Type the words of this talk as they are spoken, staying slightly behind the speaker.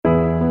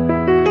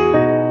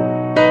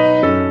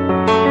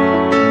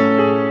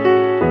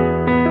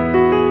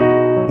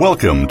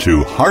Welcome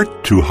to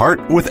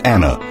Heart with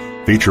Anna,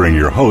 featuring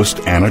your host,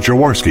 Anna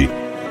Jaworski.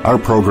 Our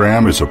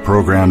program is a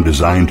program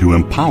designed to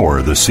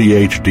empower the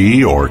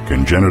CHD or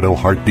congenital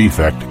heart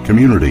defect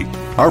community.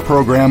 Our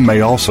program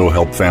may also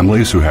help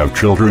families who have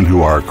children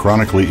who are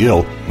chronically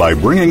ill by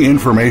bringing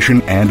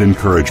information and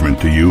encouragement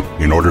to you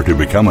in order to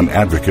become an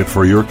advocate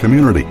for your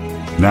community.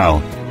 Now,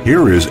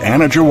 here is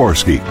Anna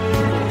Jaworski.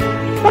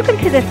 Welcome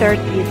to the third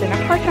season of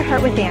Heart to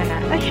Heart with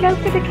Anna, a show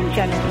for the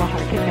congenital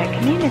heart defect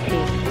community.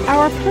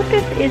 Our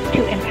purpose is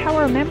to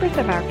empower members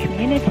of our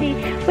community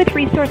with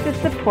resources,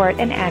 support,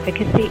 and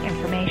advocacy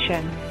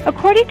information.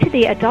 According to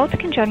the Adult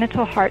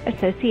Congenital Heart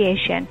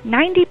Association,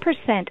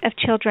 90% of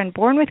children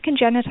born with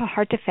congenital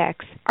heart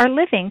defects are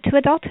living to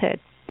adulthood.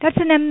 That's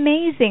an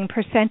amazing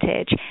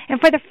percentage. And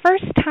for the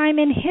first time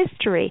in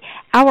history,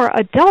 our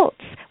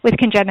adults with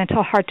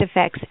congenital heart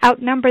defects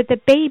outnumber the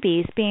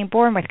babies being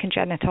born with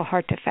congenital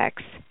heart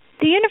defects.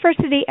 The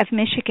University of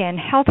Michigan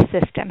Health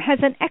System has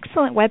an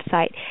excellent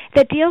website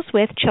that deals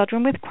with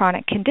children with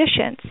chronic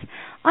conditions.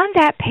 On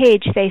that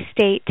page, they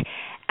state,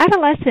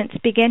 adolescents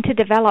begin to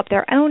develop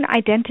their own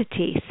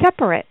identity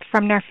separate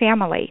from their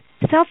family.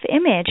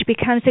 Self-image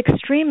becomes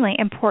extremely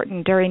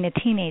important during the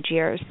teenage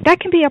years.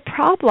 That can be a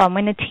problem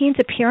when the teen's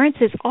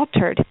appearance is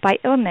altered by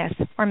illness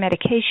or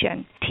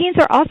medication. Teens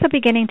are also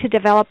beginning to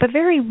develop a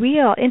very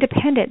real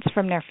independence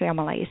from their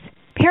families.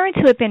 Parents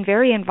who have been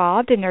very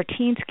involved in their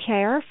teens'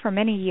 care for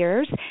many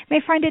years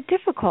may find it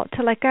difficult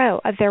to let go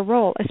of their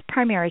role as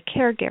primary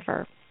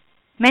caregiver.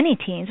 Many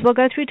teens will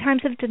go through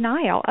times of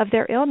denial of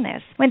their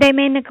illness when they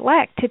may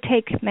neglect to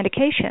take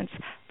medications,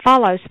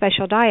 follow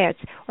special diets,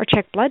 or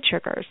check blood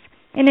sugars.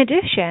 In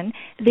addition,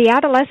 the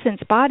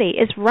adolescent's body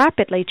is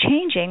rapidly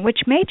changing,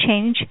 which may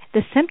change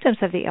the symptoms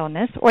of the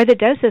illness or the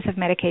doses of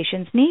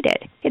medications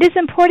needed. It is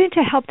important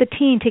to help the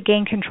teen to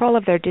gain control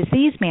of their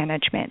disease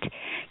management.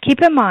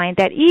 Keep in mind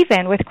that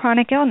even with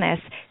chronic illness,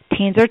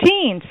 teens are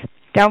teens.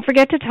 Don't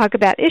forget to talk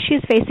about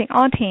issues facing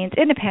all teens: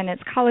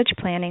 independence, college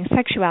planning,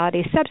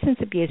 sexuality, substance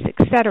abuse,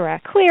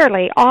 etc.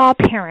 Clearly, all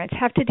parents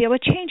have to deal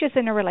with changes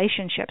in their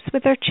relationships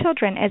with their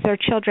children as their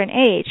children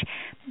age.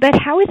 But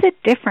how is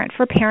it different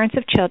for parents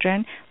of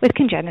children with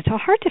congenital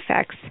heart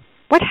defects?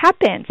 What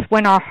happens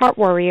when our heart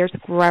warriors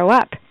grow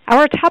up?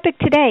 Our topic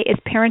today is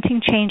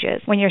parenting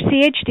changes when your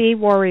CHD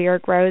warrior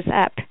grows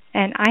up.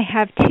 And I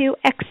have two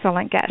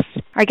excellent guests.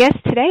 Our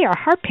guests today are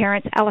heart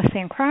parents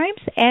Allison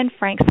Crimes and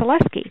Frank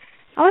Selesky.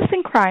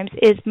 Allison Crimes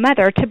is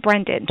mother to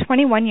Brendan,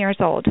 21 years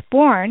old,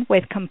 born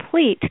with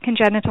complete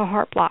congenital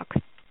heart block.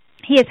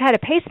 He has had a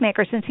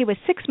pacemaker since he was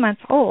 6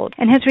 months old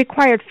and has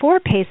required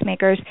 4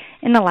 pacemakers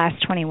in the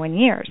last 21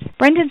 years.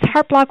 Brendan's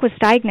heart block was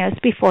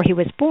diagnosed before he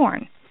was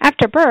born.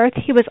 After birth,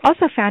 he was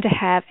also found to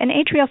have an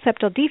atrial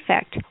septal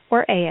defect,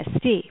 or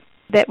ASD,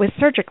 that was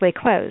surgically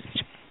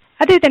closed.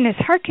 Other than his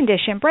heart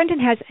condition,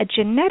 Brendan has a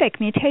genetic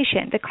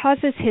mutation that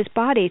causes his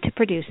body to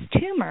produce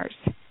tumors.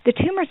 The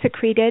tumor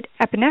secreted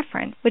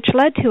epinephrine, which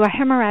led to a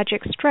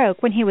hemorrhagic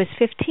stroke when he was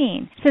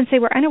 15, since they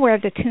were unaware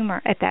of the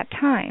tumor at that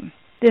time.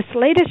 This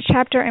latest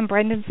chapter in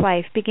Brendan's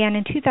life began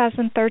in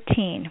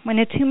 2013, when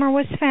a tumor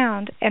was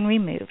found and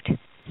removed.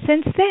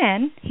 Since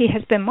then, he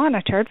has been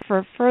monitored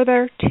for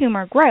further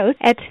tumor growth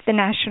at the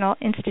National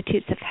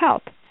Institutes of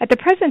Health. At the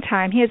present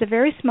time, he has a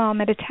very small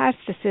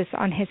metastasis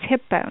on his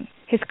hip bone.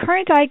 His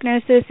current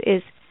diagnosis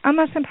is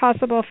almost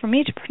impossible for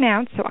me to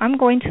pronounce, so I'm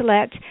going to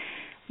let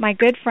my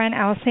good friend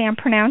Allison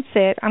pronounce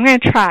it. I'm going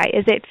to try.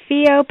 Is it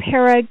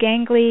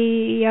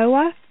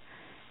pheoparaganglioma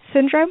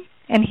syndrome?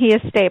 And he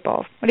is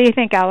stable. What do you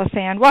think,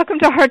 Allison? Welcome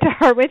to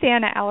Heart with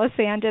Anna,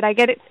 Allison. Did I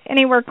get it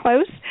anywhere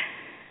close?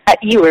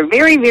 You were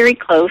very, very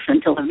close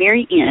until the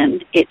very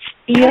end. It's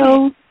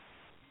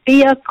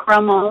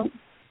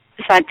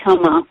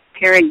pheochromocytoma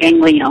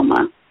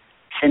paraganglioma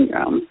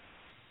syndrome.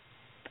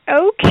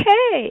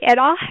 Okay, and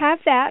I'll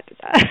have that.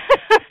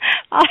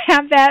 I'll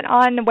have that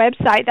on the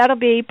website. That'll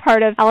be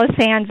part of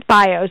Allison's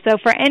bio. So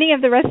for any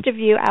of the rest of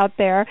you out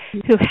there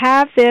who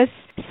have this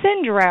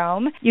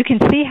syndrome, you can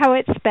see how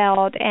it's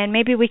spelled, and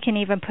maybe we can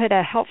even put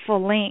a helpful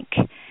link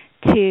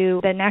to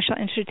the National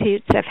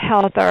Institutes of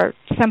Health or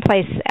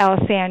someplace,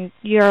 Allison,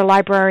 you're a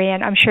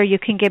librarian. I'm sure you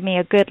can give me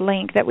a good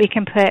link that we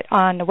can put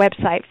on the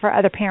website for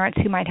other parents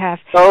who might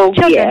have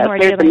children who are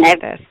dealing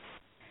with this.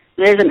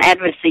 There's an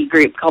advocacy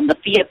group called the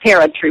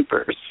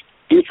Paratroopers,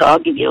 and so I'll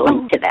give you a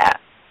link to that.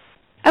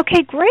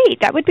 Okay, great.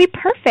 That would be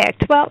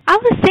perfect. Well,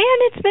 Allison,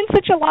 it's been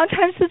such a long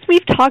time since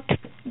we've talked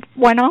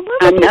one-on-one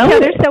with each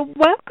other, so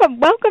welcome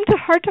to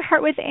Heart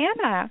with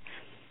Anna.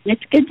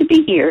 It's good to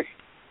be here.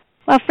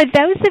 Well, for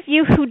those of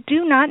you who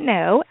do not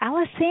know,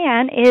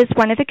 Allison is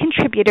one of the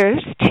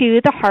contributors to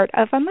The Heart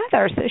of a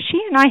Mother. So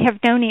she and I have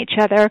known each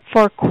other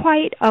for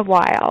quite a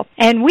while.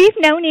 And we've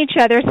known each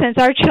other since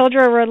our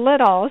children were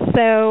little.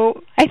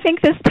 So I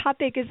think this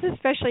topic is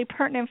especially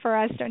pertinent for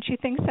us. Don't you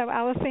think so,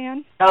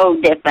 Allison? Oh,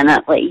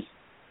 definitely.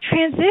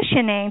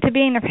 transitioning to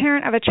being the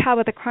parent of a child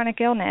with a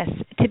chronic illness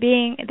to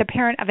being the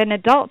parent of an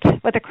adult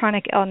with a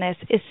chronic illness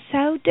is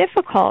so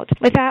difficult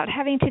without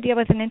having to deal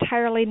with an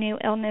entirely new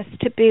illness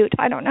to boot.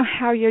 I don't know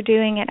how you're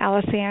doing it,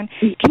 Alice-Ann.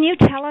 Can you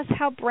tell us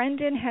how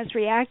Brendan has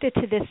reacted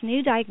to this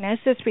new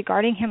diagnosis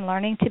regarding him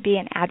learning to be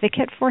an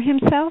advocate for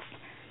himself?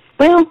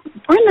 Well,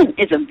 Brendan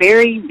is a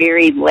very,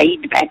 very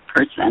laid-back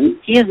person.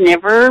 He has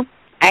never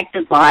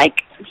acted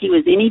like he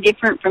was any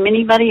different from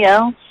anybody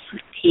else.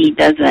 He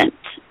doesn't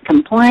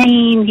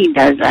complain. He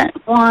doesn't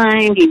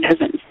whine. He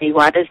doesn't say,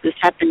 why does this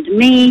happen to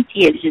me?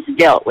 He has just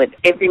dealt with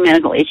every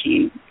medical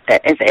issue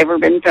that has ever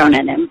been thrown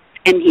at him.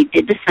 And he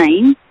did the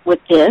same with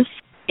this.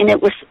 And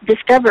it was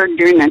discovered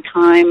during a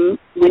time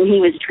when he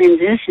was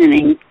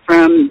transitioning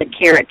from the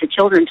care at the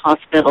Children's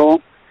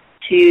Hospital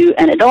to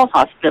an adult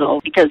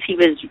hospital because he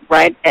was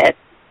right at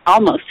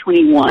almost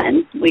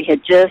 21. We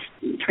had just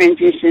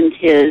transitioned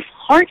his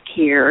heart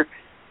care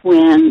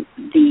when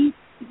the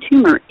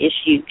tumor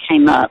issue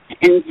came up.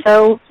 And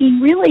so he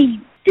really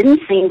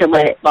didn't seem to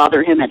let it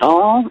bother him at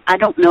all. I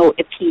don't know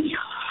if he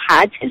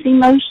hides his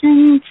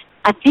emotions.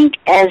 I think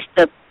as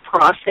the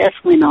process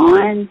went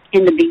on,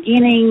 in the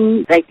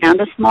beginning, they found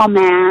a small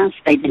mass.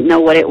 They didn't know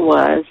what it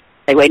was.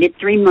 They waited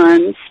 3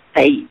 months.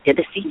 They did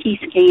a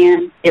CT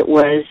scan. It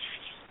was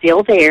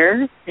still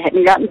there. It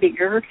hadn't gotten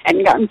bigger,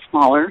 hadn't gotten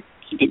smaller.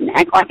 He didn't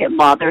act like it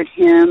bothered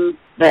him.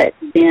 But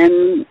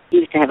then he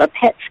used to have a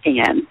PET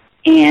scan.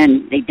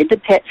 And they did the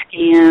PET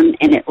scan,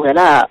 and it lit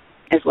up,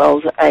 as well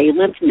as a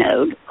lymph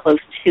node close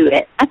to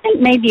it. I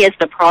think maybe as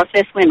the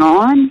process went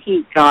on,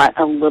 he got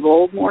a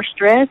little more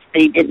stressed,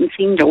 but he didn't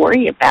seem to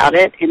worry about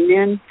it. And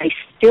then they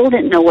still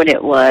didn't know what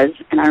it was.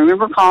 And I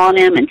remember calling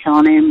him and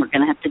telling him we're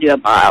going to have to do a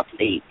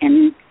biopsy.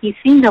 And he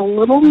seemed a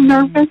little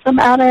nervous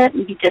about it.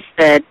 And he just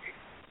said,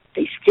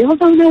 they still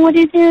don't know what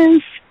it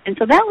is. And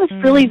so that was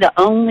really the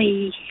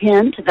only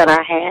hint that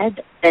I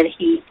had that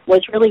he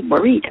was really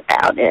worried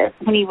about it.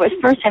 When he was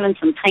first having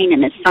some pain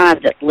in his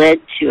side that led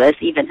to us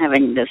even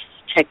having this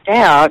checked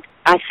out,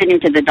 I sent him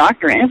to the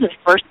doctor, and it was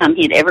the first time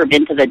he had ever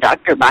been to the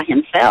doctor by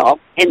himself.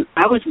 And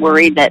I was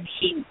worried that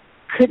he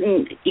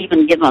couldn't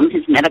even give him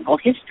his medical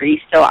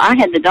history, so I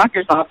had the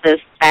doctor's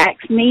office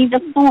fax me the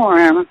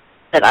form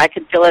that I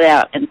could fill it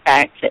out and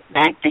fax it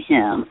back to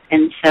him.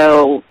 And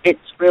so it's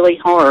really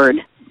hard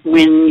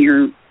when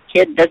your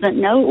kid doesn't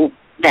know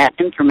that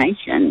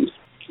information,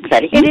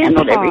 but he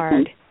handled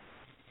everything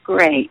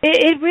great.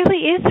 It really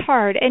is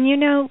hard. And, you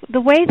know,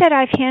 the way that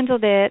I've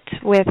handled it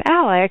with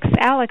Alex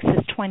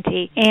is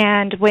 20,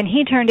 and when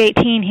he turned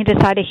 18, he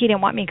decided he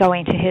didn't want me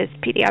going to his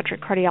pediatric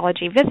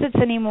cardiology visits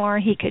anymore.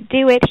 He could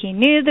do it. He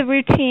knew the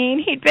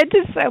routine. He'd been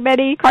to so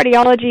many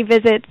cardiology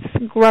visits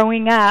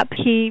growing up.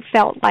 He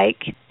felt like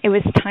it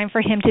was time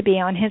for him to be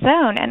on his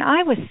own, and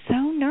I was so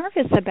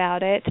nervous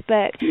about it,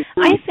 but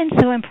I've been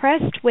so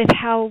impressed with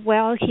how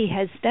well he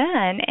has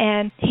done,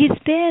 and he's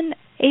been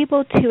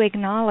able to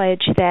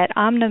acknowledge that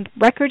I'm the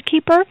record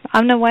keeper.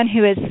 I'm the one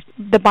who is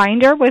the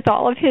binder with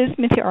all of his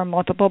material, or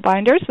multiple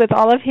binders with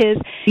all of his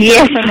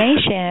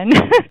information.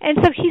 And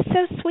so he's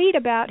so sweet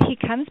about, he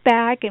comes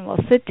back and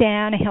we'll sit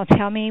down and he'll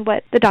tell me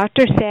what the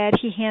doctor said.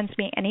 He hands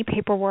me any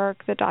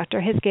paperwork the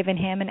doctor has given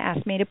him and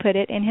asks me to put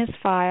it in his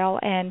file.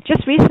 And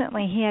just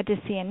recently he had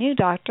to see a new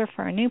doctor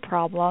for a new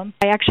problem.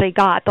 I actually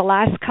got the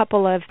last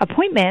couple of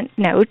appointment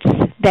notes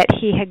that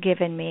he had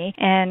given me,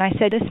 and I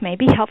said, this may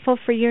be helpful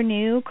for your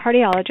new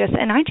cardiologist.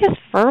 And I just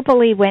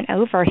verbally went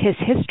over his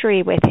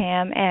history with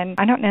him, and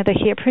I don't know that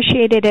he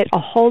appreciated it a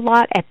whole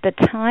lot at the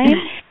time.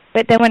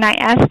 But then when I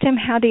asked him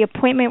how the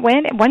appointment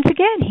went, once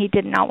again, he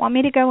did not want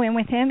me to go in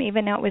with him,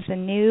 even though it was a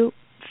new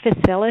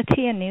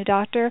facility, a new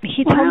doctor.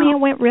 He told me it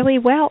went really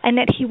well, and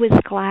that he was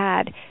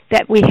glad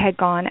that we had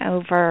gone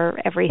over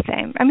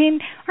everything. I mean,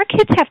 our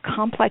kids have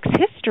complex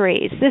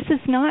histories. This is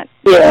not,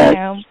 you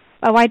know,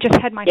 oh, I just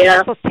had my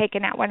tonsils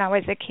taken out when I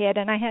was a kid,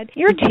 and I had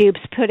ear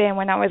tubes put in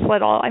when I was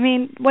little. I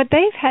mean, what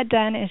they've had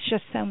done is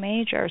just so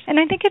major. And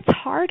I think it's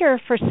harder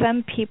for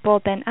some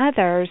people than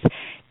others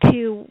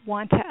to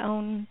want to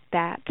own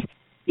that.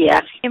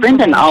 Yeah,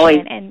 Brendan always,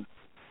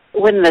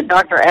 when the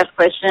doctor asks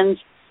questions,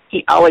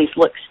 he always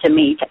looks to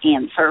me to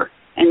answer.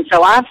 And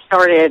so I've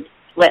started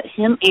let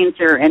him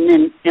answer and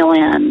then fill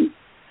in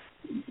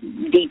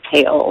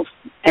details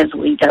as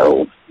we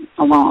go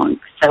along.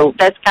 So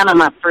that's kind of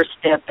my first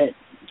step at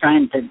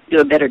trying to do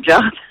a better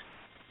job.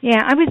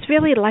 Yeah, I was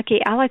really lucky.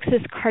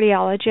 Alex's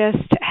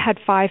cardiologist had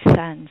 5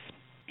 sons.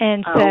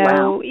 And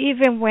so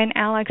even when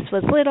Alex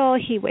was little,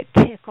 he would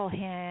tickle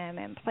him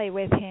and play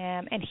with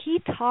him. And he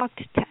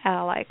talked to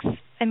Alex.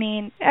 I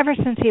mean, ever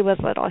since he was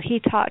little, he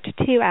talked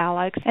to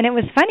Alex. And it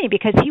was funny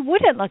because he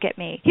wouldn't look at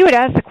me. He would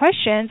ask the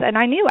questions, and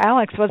I knew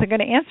Alex wasn't going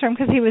to answer them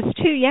because he was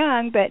too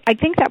young. But I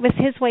think that was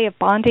his way of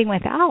bonding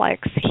with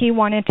Alex. He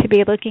wanted to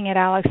be looking at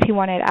Alex. He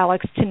wanted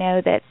Alex to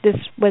know that this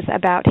was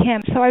about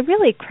him. So I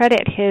really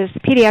credit his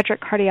pediatric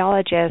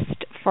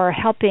cardiologist for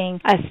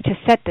helping us to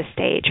set the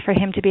stage for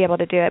him to be able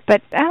to do it.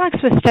 But Alex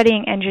was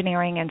studying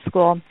engineering in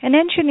school, and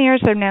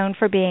engineers are known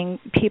for being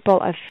people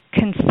of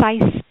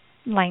concise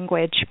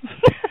language.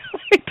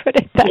 Let me put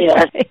put it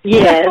that way.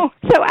 Yes.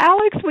 So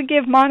Alex would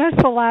give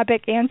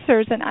monosyllabic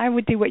answers, and I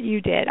would do what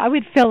you did. I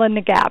would fill in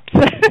the gaps.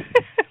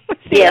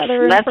 Yes,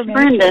 that's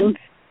Brendan.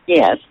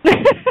 Yes.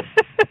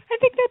 I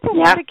think that's a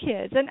lot of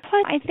kids. And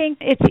plus, I think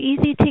it's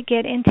easy to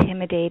get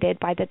intimidated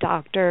by the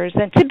doctors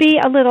and to be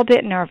a little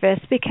bit nervous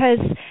because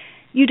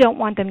you don't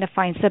want them to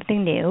find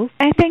something new.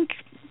 I think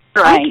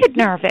I get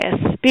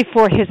nervous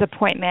before his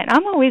appointment.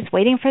 I'm always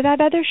waiting for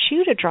that other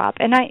shoe to drop.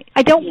 And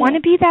I don't want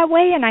to be that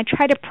way, and I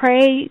try to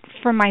pray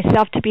for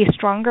myself to be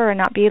stronger and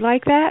not be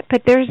like that.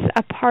 But there's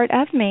a part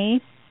of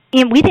me,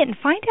 and we didn't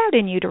find out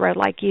in utero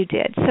like you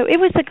did. So it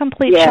was a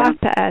complete shock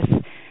to us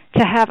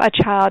to have a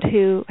child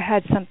who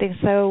had something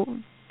so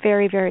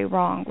very, very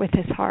wrong with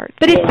his heart.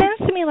 But it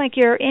sounds to me like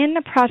you're in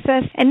the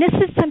process, and this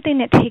is something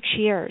that takes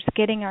years,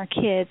 getting our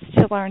kids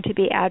to learn to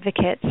be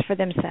advocates for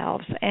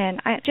themselves.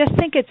 And I just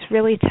think it's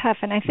really tough,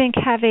 and I think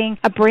having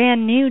a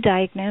brand new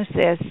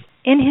diagnosis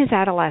in his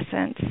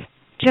adolescence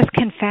just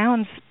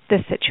confounds the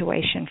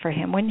situation for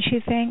him, wouldn't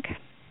you think?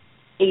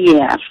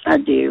 Yes, I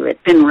do.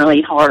 It's been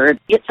really hard.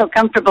 You get so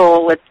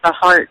comfortable with the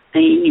heart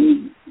thing,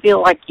 and you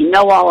feel like you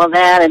know all of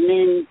that, and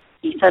then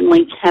you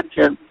suddenly have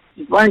to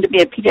learn to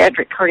be a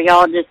pediatric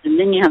cardiologist, and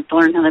then you have to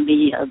learn how to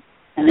be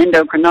an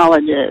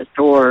endocrinologist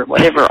or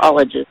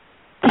whateverologist.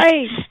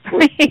 Right.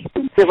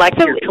 Feel like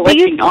you're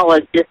collecting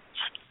ologists.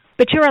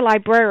 But you're a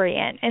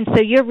librarian, and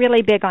so you're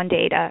really big on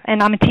data,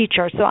 and I'm a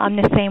teacher, so I'm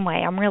the same way.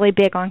 I'm really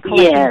big on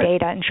collecting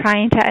data and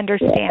trying to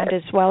understand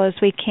as well as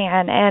we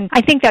can, and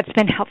I think that's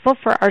been helpful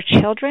for our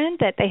children,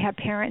 that they have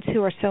parents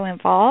who are so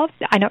involved.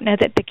 I don't know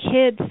that the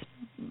kids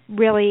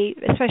really,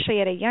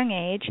 especially at a young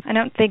age, I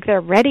don't think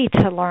they're ready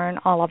to learn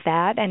all of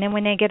that. And then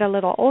when they get a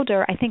little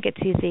older, I think it's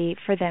easy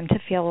for them to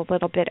feel a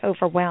little bit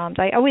overwhelmed.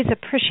 I always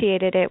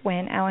appreciated it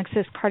when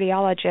Alex's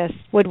cardiologist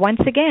would once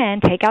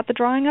again take out the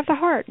drawing of the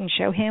heart and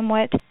show him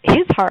what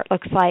his heart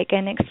looks like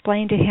and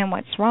explain to him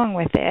what's wrong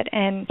with it.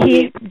 And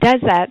he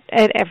does that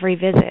at every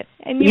visit.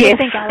 And you would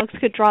think Alex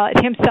could draw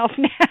it himself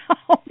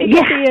now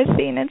because he has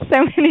seen it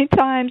so many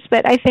times.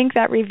 But I think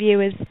that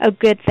review is a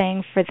good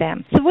thing for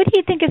them. So what do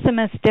you think is the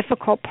most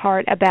difficult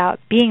part about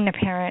being the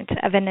parent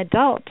of an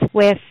adult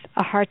with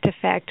a heart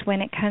defect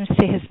when it comes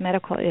to his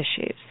medical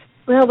issues?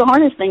 Well, the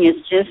hardest thing is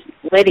just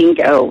letting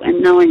go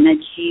and knowing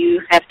that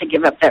you have to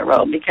give up that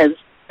role, because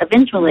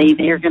eventually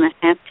they're going to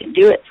have to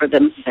do it for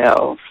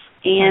themselves.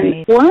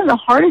 And one of the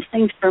hardest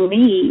things for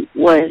me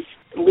was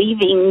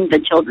leaving the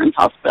children's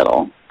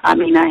hospital. I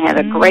mean, I had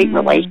a great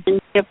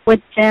relationship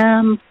with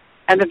them.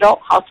 And adult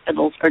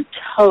hospitals are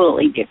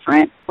totally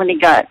different. When he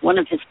got one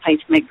of his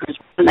pacemakers,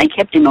 and they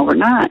kept him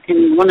overnight,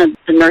 and one of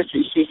the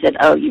nurses, she said,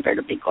 "Oh, you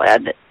better be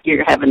glad that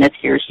you're having this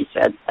here." She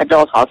said,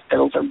 "Adult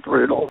hospitals are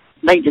brutal.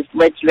 They just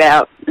let you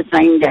out the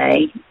same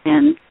day."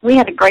 And we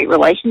had a great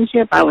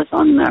relationship. I was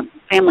on the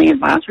Family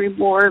Advisory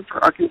Board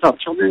for Arkansas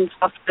Children's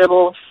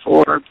Hospital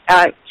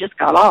I just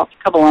got off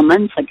a couple of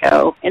months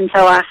ago. And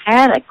so I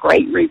had a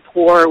great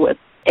rapport with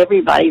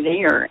everybody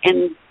there,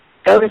 and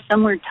go to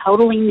somewhere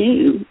totally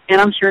new.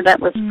 And I'm sure that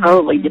was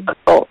probably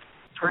difficult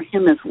for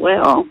him as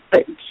well.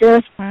 But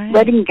just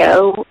letting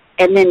go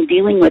and then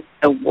dealing with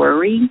the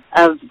worry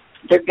of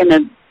they're going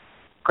to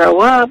grow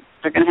up,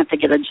 they're going to have to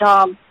get a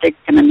job, they're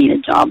going to need a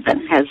job that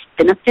has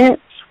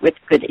benefits with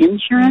good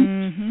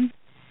insurance,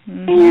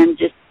 and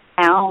just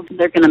how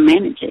they're going to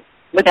manage it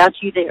without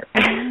you there.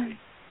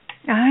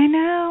 I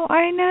know.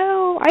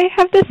 I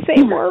have the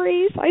same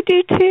worries. I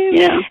do too.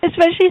 Yeah.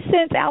 Especially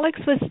since Alex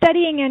was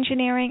studying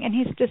engineering and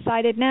he's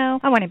decided, no,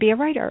 I want to be a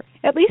writer.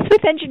 At least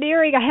with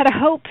engineering, I had a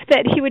hope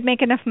that he would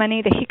make enough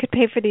money that he could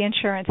pay for the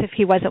insurance if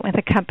he wasn't with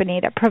a company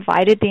that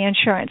provided the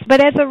insurance.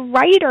 But as a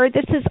writer,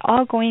 this is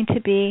all going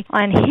to be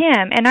on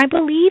him. And I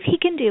believe he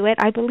can do it.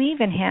 I believe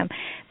in him.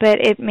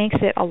 But it makes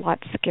it a lot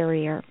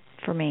scarier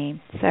for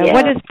me. So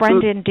what is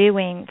Brendan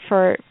doing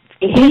for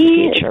his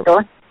future?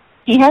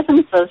 He has an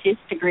associate's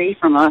degree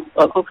from a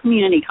local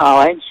community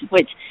college,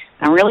 which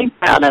I'm really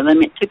proud of him.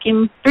 It took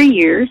him 3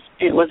 years.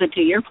 It was a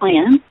 2-year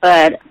plan.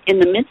 But in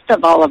the midst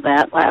of all of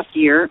that, last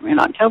year in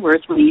October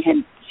is when he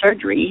had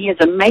surgery. He has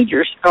a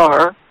major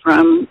scar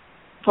from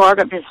part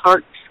of his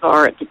heart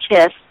scar at the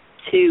chest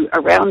to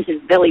around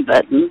his belly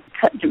button,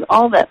 cut through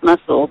all that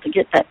muscle to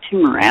get that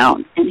tumor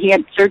out. And he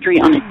had surgery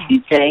on a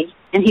Tuesday,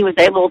 and he was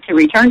able to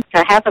return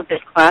to half of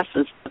his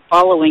classes the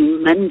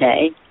following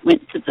Monday,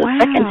 went to the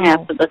second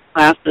half of the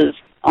classes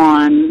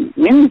on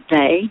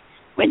Wednesday,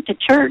 went to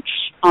church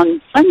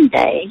on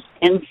Sunday.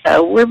 And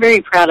so we're very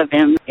proud of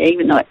him,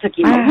 even though it took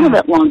him a little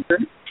bit longer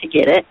to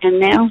get it. And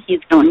now he's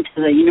going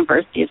to the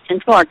University of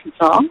Central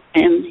Arkansas,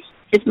 and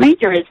his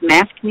major is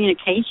mass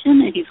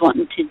communication, and he's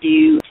wanting to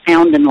do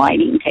sound and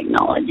lighting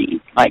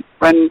technology, like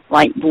run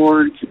light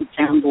boards and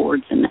sound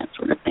boards and that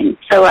sort of thing.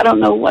 So I don't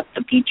know what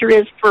the future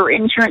is for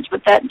insurance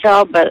with that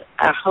job, but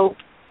I hope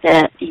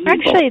that he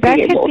actually that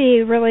could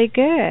be really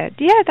good.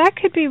 Yeah, that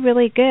could be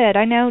really good.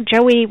 I know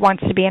Joey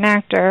wants to be an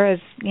actor, as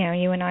you know,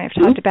 you and I have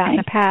talked about in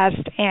the past,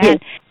 and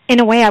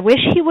in a way I wish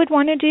he would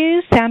want to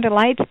do sound and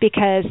lights,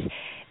 because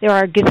There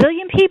are a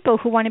gazillion people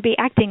who want to be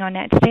acting on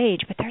that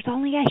stage, but there's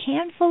only a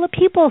handful of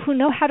people who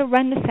know how to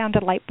run the sound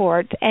and light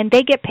board, and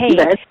they get paid.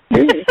 That's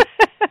true.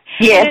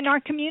 Yes. And in our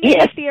community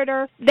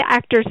theater, the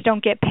actors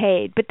don't get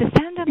paid, but the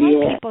sound and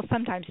light people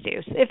sometimes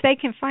do. If they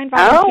can find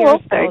volunteers,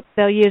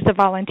 they'll use the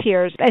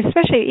volunteers,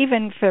 especially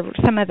even for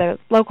some of the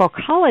local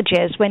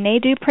colleges. When they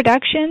do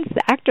productions,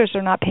 the actors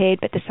are not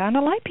paid, but the sound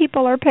and light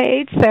people are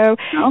paid. So,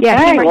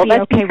 yeah, you might be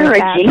okay with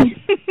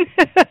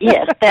that.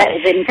 Yes, that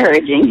is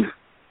encouraging.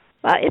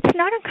 Well, it's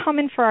not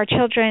uncommon for our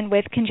children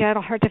with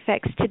congenital heart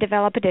defects to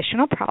develop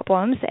additional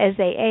problems as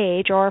they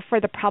age, or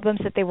for the problems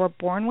that they were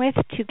born with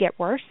to get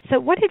worse. So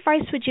what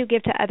advice would you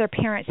give to other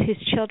parents whose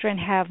children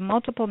have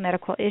multiple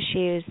medical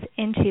issues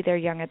into their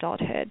young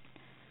adulthood?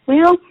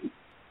 Well,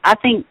 I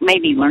think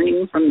maybe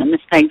learning from the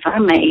mistakes I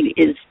made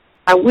is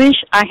I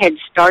wish I had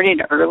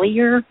started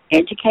earlier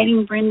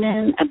educating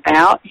Brendan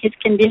about his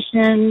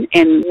condition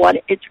and what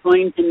it's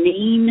going to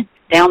mean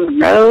down the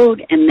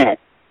road, and that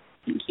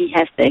he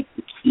has to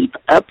keep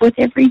up with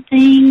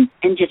everything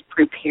and just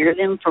prepare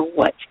them for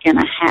what's going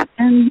to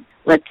happen,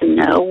 let them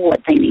know what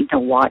they need to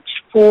watch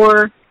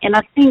for. And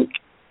I think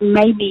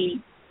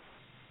maybe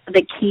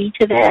the key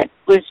to that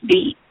would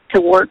be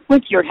to work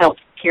with your health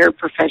care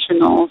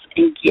professionals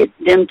and get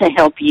them to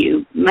help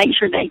you. Make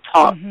sure they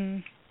talk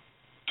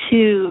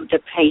to the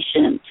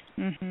patient.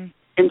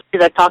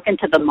 Instead of talking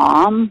to the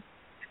mom,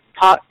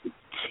 talk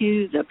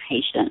to the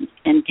patient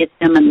and get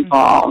them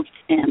involved.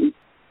 And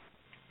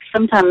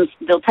sometimes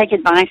they'll take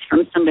advice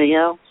from somebody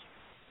else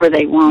where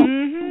they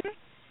won't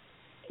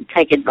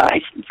take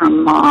advice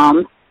from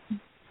mom.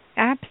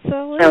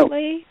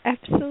 Absolutely.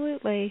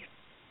 Absolutely.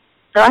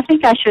 So I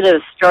think I should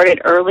have started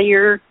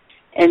earlier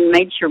and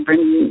made sure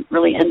Brendan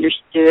really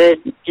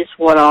understood just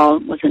what all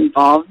was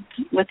involved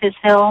with his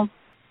health,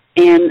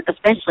 and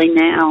especially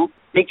now,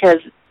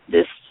 because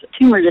this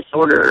tumor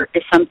disorder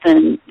is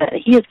something that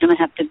he is going to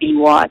have to be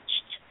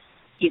watched.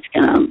 He's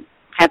going to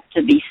have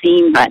to be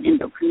seen by an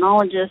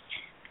endocrinologist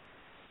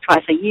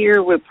twice a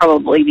year. We'll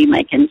probably be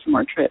making some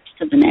more trips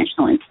to the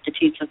National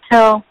Institutes of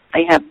Health.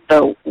 They have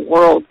the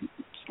world's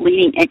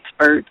leading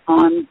expert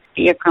on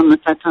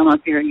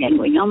pheochromocytoma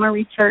ganglioma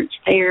research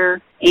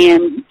there,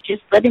 and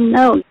just let him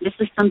know this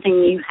is something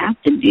you have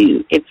to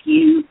do if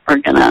you are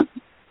going to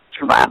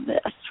survive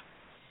this.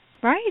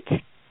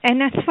 Right. And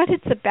that's what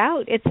it's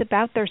about. It's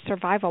about their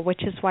survival,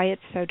 which is why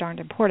it's so darned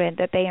important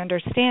that they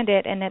understand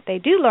it and that they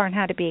do learn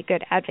how to be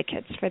good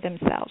advocates for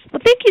themselves. Well,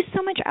 thank you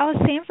so much,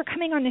 Alice, for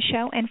coming on the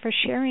show and for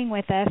sharing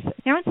with us.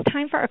 Now it's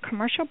time for a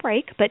commercial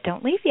break, but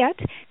don't leave yet.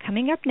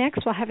 Coming up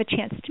next, we'll have a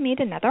chance to meet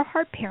another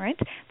heart parent,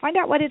 find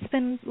out what it's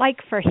been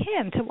like for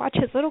him to watch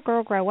his little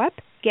girl grow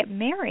up, get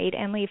married,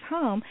 and leave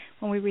home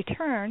when we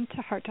return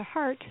to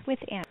Heart with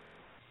Anna.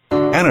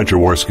 Anna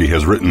Jaworski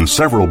has written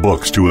several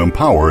books to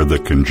empower the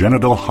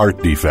congenital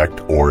heart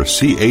defect, or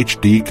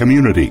CHD,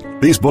 community.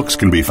 These books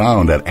can be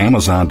found at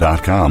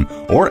Amazon.com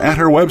or at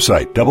her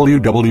website,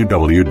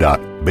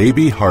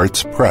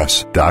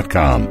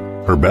 www.babyheartspress.com.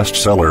 Her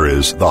bestseller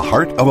is The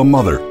Heart of a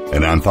Mother,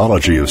 an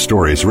anthology of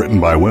stories written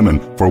by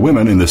women for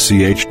women in the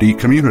CHD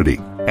community.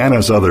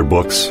 Anna's other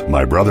books,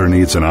 My Brother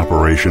Needs an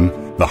Operation,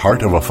 The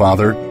Heart of a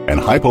Father,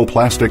 and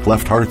Hypoplastic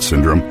Left Heart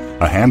Syndrome,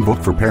 a handbook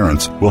for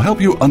parents, will help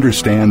you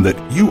understand that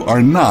you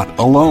are not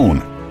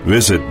alone.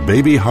 Visit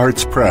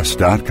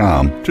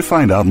babyheartspress.com to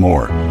find out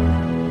more.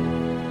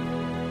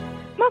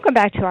 Welcome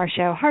back to our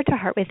show, Heart to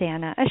Heart with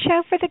Anna, a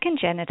show for the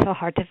congenital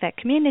heart defect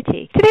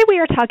community. Today we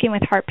are talking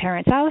with heart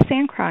parents Alice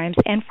Crimes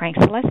and Frank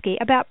Zaleski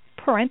about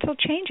parental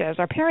changes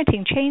or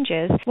parenting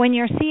changes when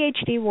your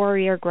CHD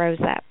warrior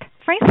grows up.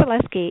 Frank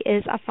Zaleski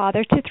is a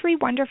father to 3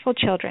 wonderful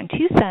children,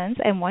 2 sons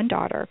and 1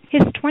 daughter.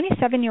 His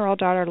 27-year-old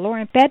daughter,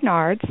 Lauren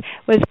Bednards,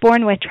 was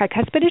born with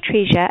tricuspid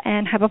atresia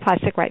and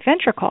hypoplastic right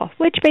ventricle,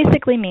 which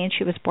basically means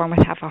she was born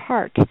with half a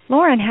heart.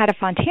 Lauren had a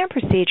Fontan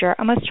procedure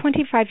almost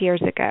 25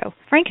 years ago.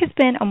 Frank has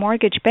been a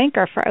mortgage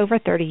banker for over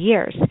 30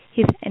 years.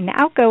 He's an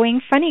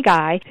outgoing, funny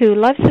guy who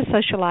loves to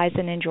socialize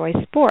and enjoy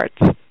sports.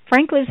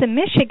 Frank lives in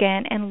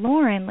Michigan, and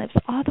Lauren lives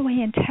all the way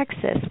in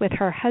Texas with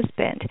her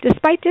husband.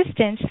 Despite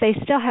distance, they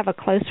still have a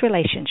close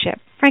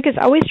relationship. Frank has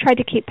always tried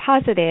to keep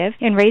positive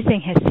in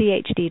raising his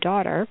CHD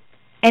daughter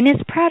and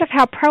is proud of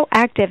how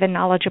proactive and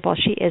knowledgeable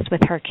she is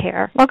with her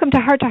care. Welcome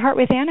to Heart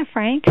with Anna,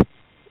 Frank.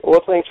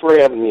 Well, thanks for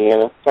having me,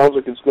 Anna. Sounds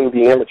like it's going to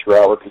be amateur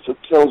hour because it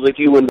sounds like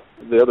you and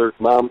the other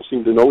mom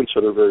seem to know each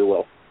other very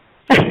well.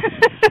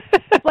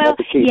 Well,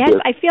 yes,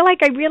 I feel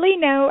like I really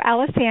know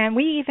Alice Ann.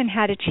 We even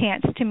had a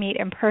chance to meet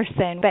in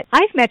person, but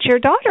I've met your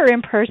daughter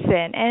in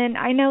person, and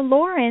I know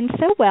Lauren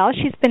so well.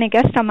 She's been a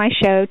guest on my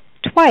show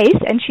twice,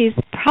 and she's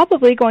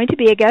probably going to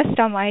be a guest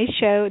on my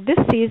show this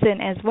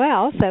season as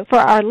well. So for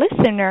our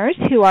listeners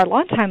who are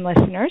longtime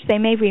listeners, they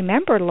may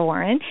remember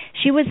Lauren.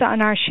 She was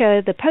on our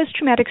show, The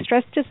Post-Traumatic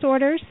Stress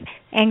Disorders,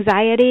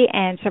 anxiety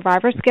and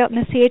survivor's guilt in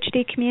the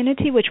CHD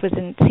community, which was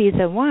in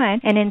Season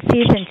 1. And in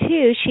Season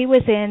 2, she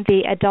was in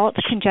the Adult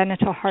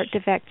Congenital Heart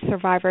Defect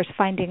Survivors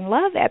Finding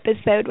Love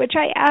episode, which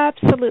I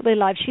absolutely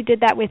loved. She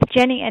did that with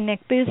Jenny and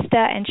Nick Busta,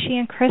 and she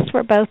and Chris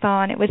were both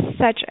on. It was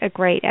such a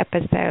great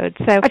episode.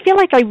 So I feel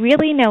like I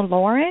really know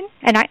Lauren,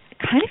 and I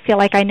kind of feel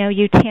like I know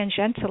you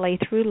tangentially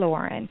through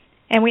Lauren.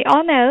 And we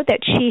all know that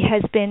she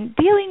has been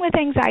dealing with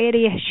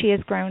anxiety as she has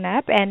grown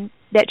up, and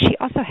that she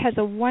also has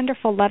a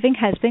wonderful, loving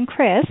husband,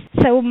 Chris.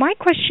 So my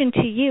question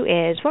to you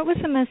is, what was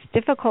the most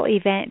difficult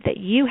event that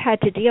you had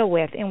to deal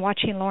with in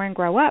watching Lauren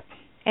grow up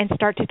and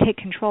start to take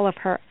control of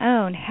her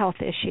own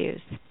health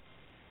issues?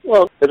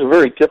 Well, it's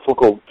very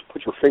difficult to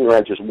put your finger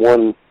on just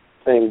one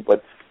thing,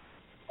 but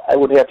I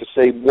would have to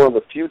say one of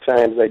the few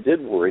times I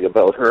did worry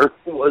about her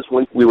was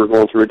when we were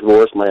going through a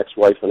divorce, my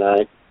ex-wife and I.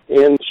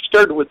 And she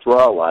started to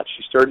withdraw a lot.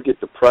 She started to get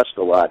depressed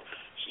a lot.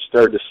 She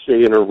started to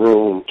stay in her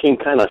room, became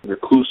kind of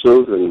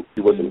reclusive, and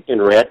she wasn't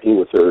interacting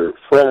with her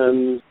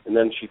friends. And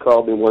then she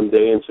called me one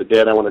day and said,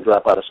 Dad, I want to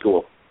drop out of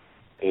school.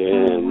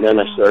 And then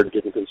I started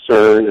getting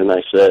concerned, and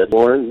I said,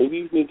 Lauren, maybe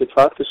you need to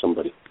talk to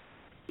somebody.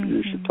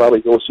 You should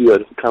probably go see a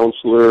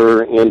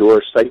counselor and or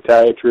a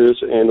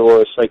psychiatrist and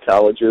or a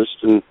psychologist.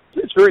 And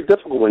it's very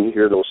difficult when you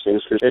hear those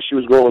things, because as she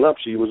was growing up,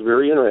 she was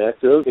very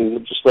interactive,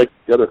 and just like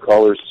the other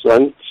caller's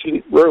son,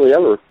 she rarely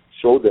ever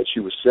showed that she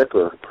was sick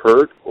or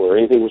hurt or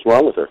anything was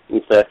wrong with her.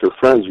 In fact, her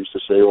friends used to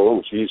say,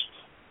 oh, geez,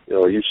 you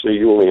know, you say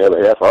you only have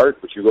a half heart,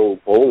 but you go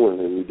bowling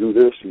and you do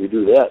this and you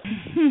do that.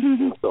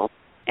 So,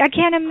 I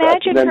can't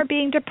imagine her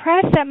being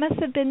depressed. That must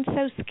have been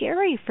so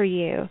scary for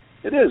you.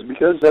 It is,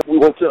 because we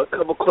went to a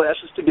couple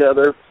classes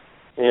together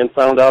and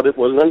found out it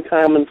wasn't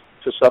uncommon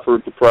to suffer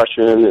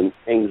depression and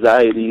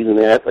anxieties and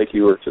that, like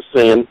you were just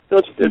saying. You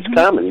know, it's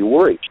common. You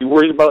worry. You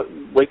worry about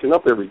waking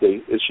up every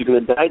day. Is she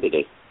going to die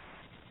today?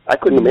 I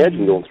couldn't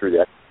imagine going through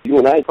that. You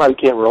and I probably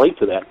can't relate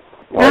to that.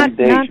 Not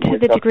to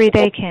the degree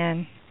they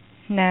can.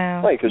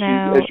 No. Right, because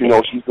no. as you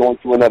know, she's going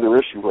through another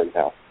issue right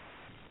now.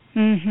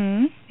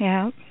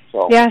 Yeah.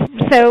 So. Yes,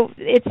 so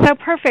it's so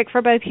perfect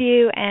for both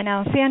you and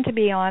Alcian to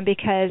be on,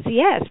 because,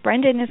 yes,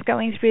 Brendan is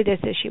going through this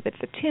issue with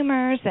the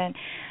tumors, and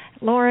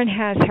Lauren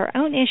has her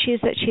own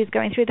issues that she's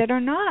going through that are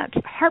not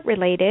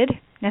heart-related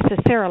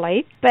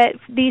necessarily, but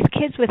these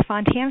kids with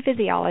Fontan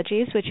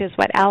physiologies, which is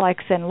what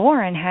Alex and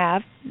Lauren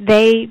have,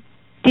 they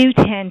do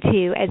tend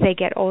to, as they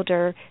get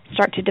older,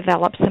 start to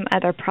develop some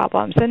other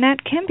problems, and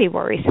that can be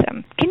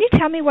worrisome. Can you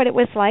tell me what it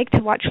was like to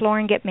watch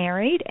Lauren get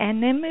married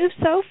and then move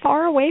so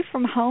far away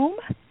from home?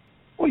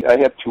 Well, I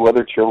have two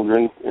other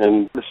children,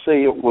 and to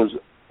say it was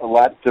a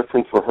lot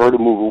different for her to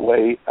move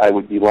away, I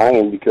would be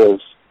lying,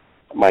 because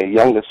my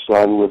youngest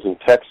son lives in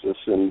Texas,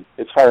 and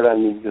it's hard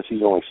on me because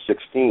he's only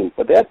 16.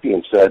 But that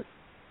being said,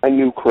 I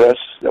knew Chris.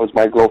 That was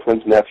my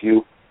girlfriend's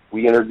nephew.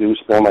 We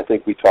introduced them. I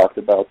think we talked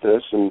about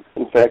this. And,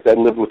 in fact, I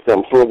lived with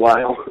them for a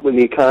while. When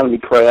the economy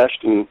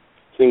crashed and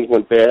things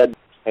went bad,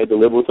 I had to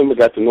live with them. I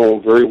got to know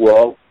them very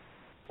well.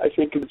 I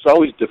think it's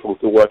always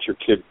difficult to watch your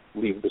kid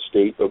leave the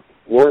state. But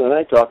Lauren and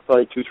I talk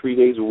probably 2-3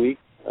 days a week,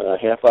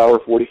 half hour,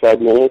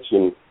 45 minutes,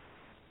 and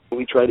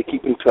we try to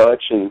keep in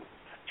touch and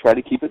try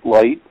to keep it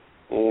light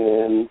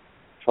and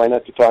try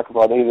not to talk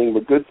about anything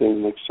but good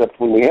things except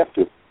when we have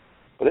to.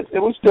 But it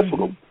was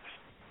difficult.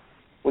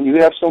 When you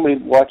have somebody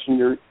watching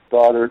your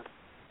daughter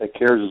that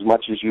cares as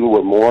much as you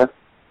or more,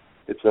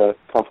 it's a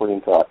comforting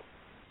thought.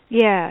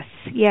 Yes,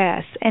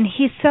 and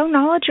he's so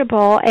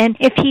knowledgeable, and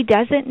if he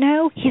doesn't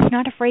know, he's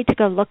not afraid to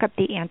go look up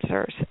the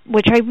answers,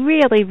 which I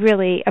really,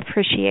 really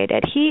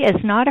appreciated. He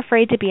is not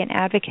afraid to be an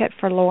advocate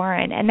for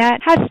Lauren, and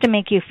that has to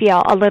make you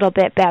feel a little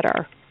bit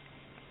better.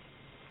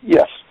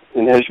 Yes,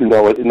 and as you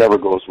know, it never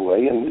goes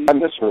away, and I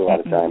miss her a lot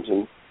of times,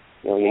 and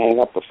you hang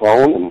up the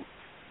phone,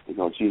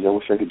 and geez, I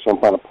wish I could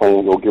jump on a plane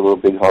and go give her a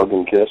big hug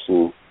and kiss,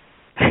 and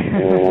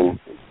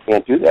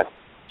can't do that.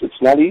 It's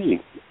not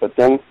easy. But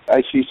then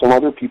I see some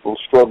other people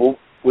struggle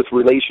with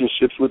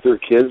relationships with their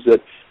kids that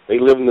they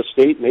live in the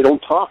state and they don't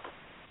talk.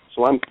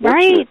 So I'm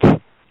right.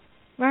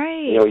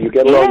 You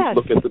got to always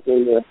look at the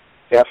thing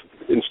half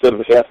instead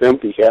of half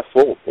empty, half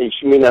full. Hey,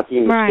 she may not be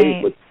in the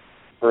state, but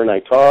her and I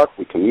talk,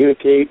 we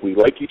communicate, we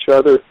like each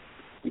other,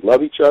 we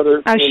love each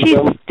other. Oh, she's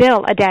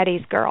still a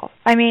daddy's girl.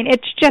 I mean,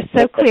 it's just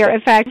so clear.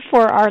 In fact,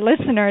 for our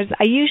listeners,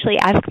 I usually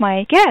ask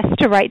my guests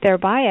to write their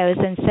bios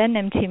and send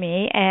them to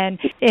me. And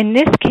in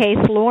this case,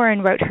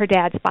 Lauren wrote her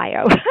dad's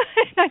bio. And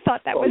I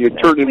thought that was so sweet.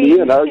 You're turning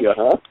me in, are you,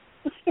 huh?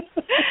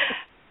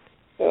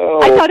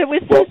 I thought it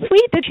was so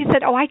sweet that she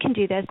said, I can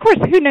do this. Of course,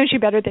 who knows you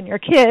better than your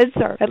kids,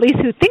 or at least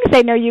who thinks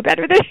they know you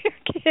better than your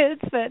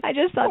kids. But I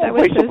just thought that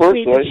was so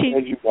sweet.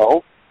 As you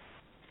know.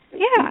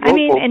 Yeah, I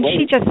mean, and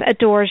she just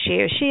adores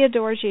you. She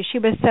adores you. She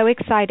was so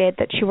excited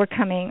that you were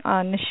coming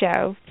on the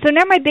show. So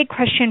now my big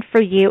question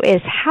for you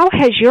is, how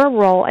has your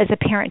role as a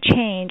parent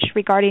changed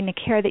regarding the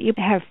care that you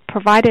have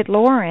provided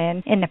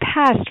Lauren in the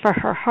past for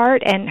her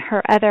heart and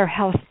her other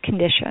health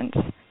conditions?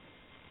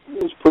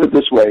 Let's put it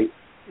this way.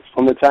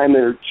 From the time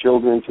they're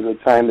children to the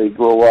time they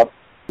grow up,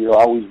 you're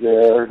always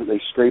there. They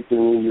scrape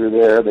in, you're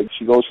there.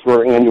 She goes for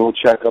her annual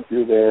checkup,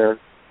 you're there.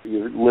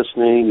 You're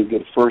listening, you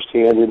get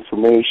first-hand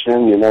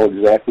information, you know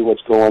exactly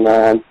what's going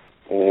on,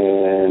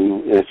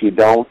 and if you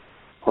don't,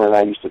 her and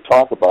I used to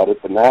talk about it,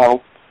 but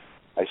now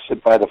I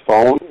sit by the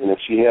phone, and if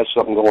she has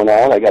something going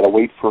on, I got to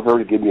wait for her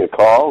to give me a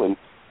call, and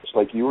it's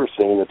like you were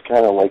saying, it's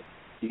kind of like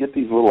you get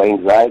these little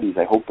anxieties.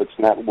 I hope it's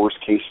not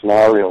worst-case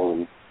scenario,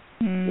 and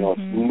you know,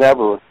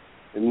 it's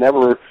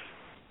never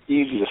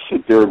easy to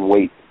sit there and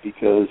wait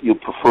because you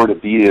prefer to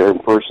be there in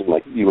person,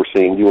 like you were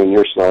saying, you and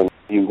your son.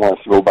 He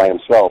wants to go by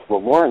himself.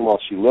 Well, Lauren, while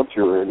she lived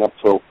here and up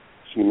till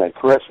she met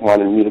Chris,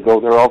 wanted me to go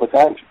there all the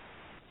time.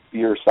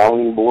 Be her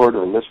sounding board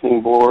or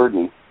listening board,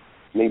 and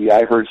maybe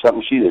I heard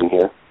something she didn't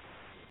hear.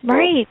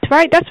 Right.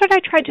 That's what I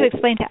tried to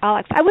explain to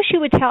Alex. I wish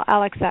you would tell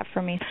Alex that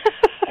for me.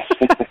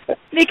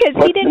 Because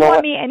he didn't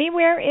want me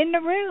anywhere in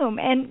the room,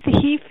 and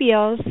he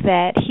feels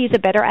that he's a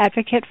better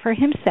advocate for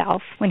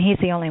himself when he's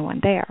the only one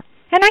there.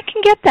 And I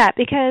can get that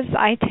because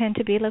I tend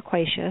to be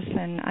loquacious,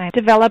 and I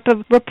develop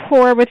a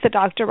rapport with the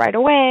doctor right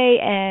away,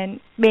 and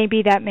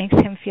maybe that makes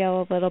him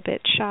feel a little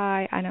bit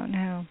shy. I don't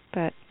know,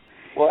 but...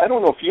 Well, I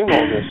don't know if you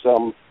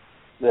know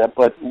this,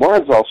 but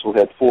Lauren's also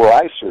had 4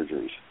 eye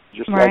surgeries,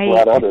 just like a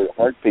lot of other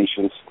heart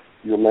patients.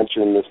 You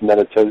mentioned this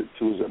meditative,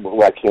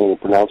 well, I can't even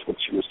pronounce what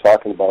she was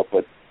talking about,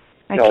 but...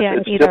 I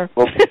can't either.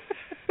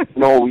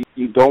 No,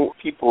 you don't.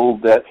 People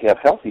that have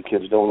healthy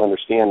kids don't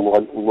understand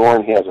what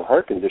Lauren has a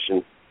heart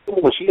condition.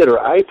 When she had her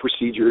eye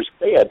procedures,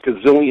 they had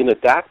gazillion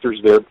of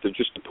doctors there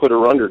just to put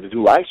her under to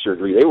do eye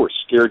surgery. They were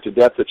scared to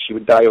death that she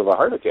would die of a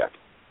heart attack.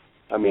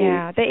 I mean,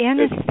 yeah, the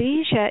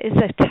anesthesia is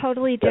a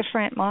totally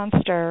different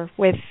monster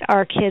with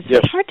our kids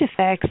with heart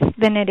defects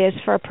than it is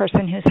for a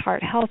person who's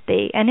heart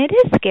healthy, and it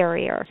is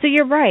scarier. So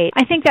you're right.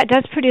 I think that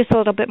does produce a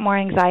little bit more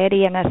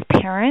anxiety in us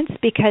parents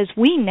because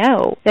we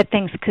know that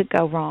things could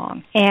go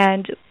wrong,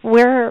 and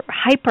we're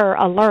hyper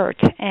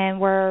alert and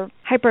we're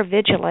hyper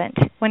vigilant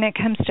when it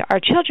comes to our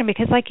children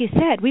because, like you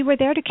said, we were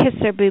there to kiss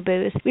their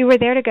boo-boos. We were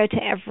there to go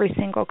to every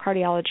single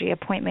cardiology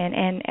appointment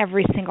and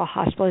every single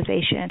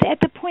hospitalization at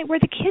the point where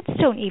the kids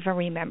don't even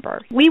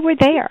remember. We were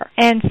there.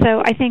 And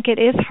so I think it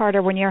is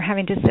harder when you're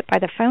having to sit by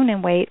the phone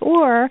and wait,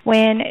 or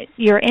when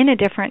you're in a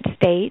different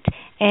state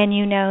and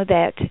you know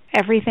that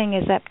everything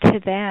is up to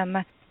them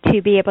to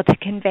be able to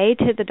convey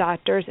to the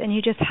doctors, and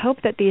you just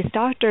hope that these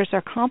doctors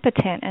are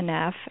competent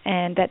enough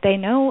and that they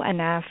know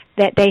enough,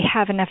 that they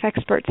have enough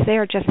experts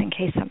there just in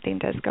case something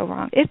does go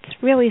wrong. It's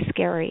really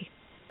scary.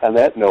 On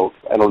that note,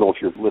 I don't know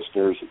if your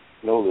listeners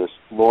know this,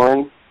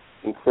 Lauren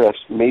and Chris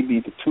may be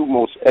the 2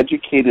 most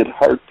educated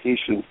heart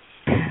patients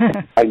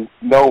I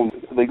know.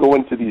 They go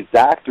into these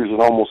doctors and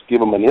almost give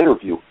them an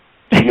interview.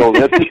 You know,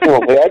 that's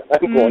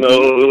I'm going,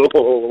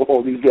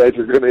 oh, these guys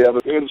are going to have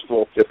a hands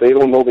full. If they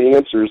don't know the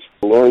answers,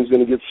 Lauren's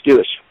going to get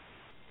skittish.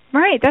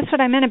 Right, that's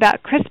what I meant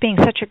about Chris being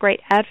such a great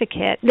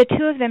advocate. The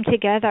 2 of them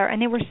together,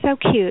 and they were so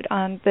cute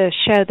on the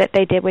show that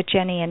they did with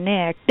Jenny and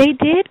Nick, they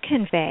did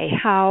convey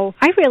how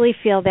I really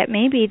feel that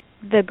maybe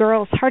the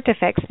girls' heart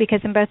defects,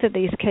 because in both of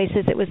these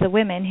cases it was the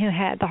women who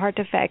had the heart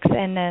defects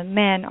and the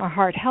men are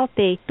heart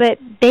healthy, but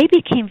they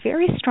became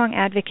very strong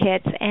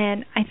advocates,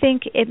 and I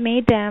think it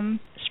made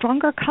them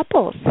stronger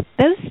couples.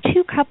 Those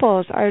 2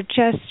 couples are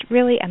just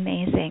really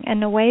amazing, and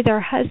the way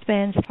their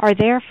husbands are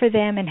there for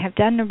them and have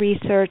done the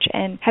research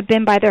and have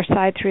been by their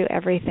side through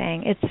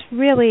everything. It's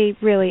really,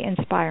 really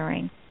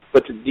inspiring.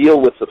 But to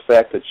deal with the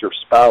fact that your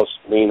spouse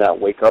may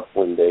not wake up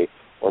one day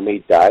or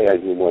may die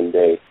on you one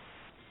day,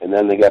 and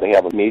then they got to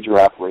have a major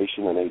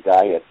operation and they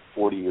die at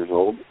 40 years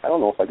old, I don't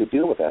know if I could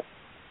deal with that.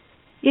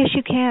 Yes,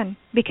 you can,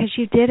 because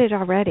you did it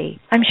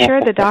already. I'm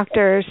sure the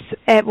doctors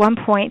at one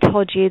point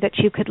told you that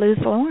you could lose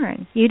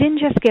Lauren. You didn't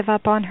just give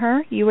up on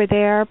her. You were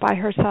there by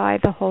her side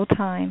the whole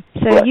time.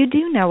 So you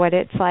do know what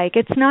it's like.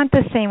 It's not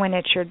the same when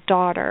it's your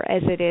daughter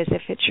as it is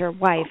if it's your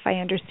wife. I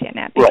understand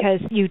that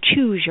because you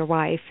choose your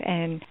wife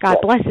and God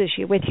blesses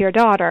you with your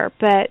daughter.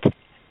 But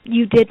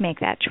you did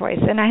make that choice.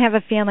 And I have a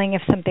feeling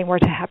if something were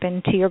to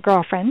happen to your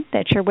girlfriend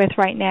that you're with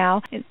right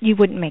now, you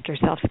wouldn't make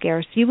yourself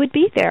scarce. You would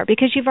be there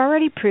because you've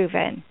already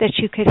proven that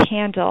you could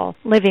handle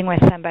living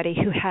with somebody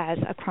who has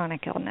a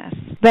chronic illness.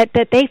 But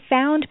that they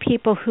found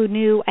people who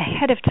knew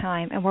ahead of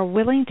time and were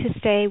willing to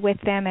stay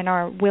with them and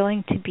are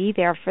willing to be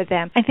there for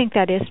them. I think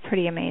that is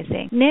pretty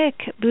amazing. Nick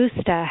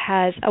Busta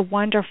has a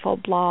wonderful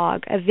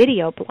blog, a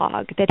video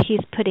blog that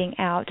he's putting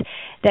out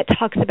that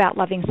talks about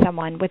loving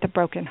someone with a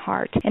broken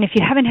heart. And if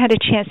you haven't had a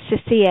chance to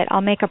see it,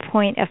 I'll make a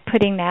point of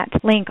putting that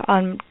link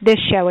on this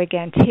show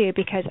again, too,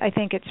 because I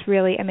think it's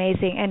really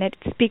amazing, and it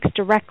speaks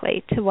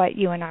directly to what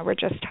you and I were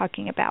just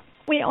talking about.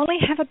 We only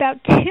have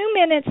about 2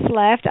 minutes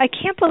left. I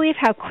can't believe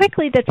how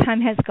quickly the time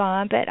has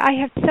gone, but I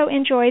have so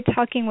enjoyed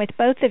talking with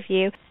both of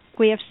you.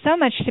 We have so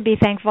much to be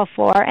thankful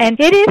for, and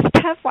it is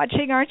tough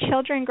watching our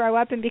children grow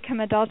up and become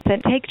adults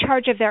and take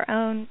charge of their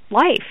own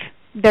life.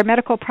 their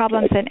medical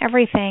problems and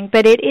everything,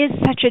 but it is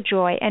such a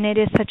joy and it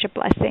is such a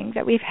blessing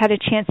that we've had a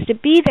chance to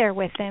be there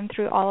with them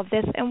through all of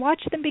this and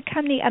watch them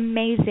become the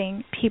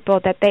amazing people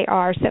that they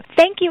are. So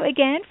thank you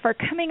again for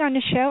coming on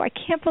the show. I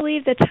can't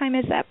believe the time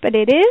is up, but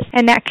it is.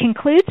 And that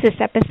concludes this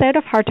episode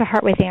of Heart to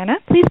Heart with Anna.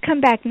 Please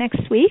come back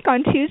next week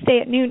on Tuesday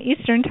at noon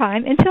Eastern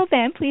Time. Until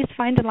then, please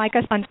find and like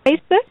us on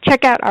Facebook.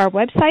 Check out our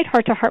website,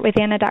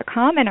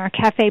 hearttoheartwithanna.com, and our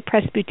Cafe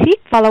Press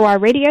Boutique. Follow our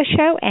radio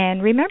show,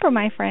 and remember,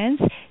 my friends,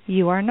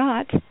 you are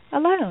not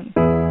alone.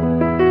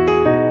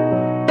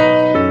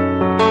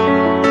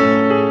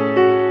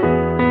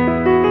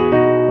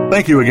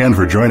 Thank you again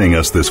for joining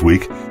us this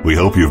week. We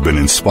hope you've been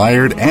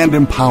inspired and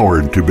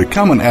empowered to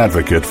become an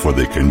advocate for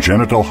the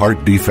congenital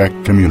heart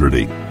defect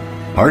community.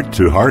 Heart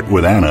to Heart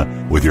with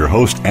Anna, with your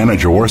host Anna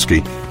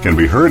Jaworski, can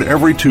be heard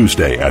every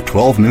Tuesday at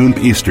 12 noon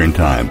Eastern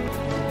Time.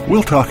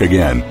 We'll talk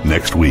again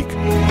next week.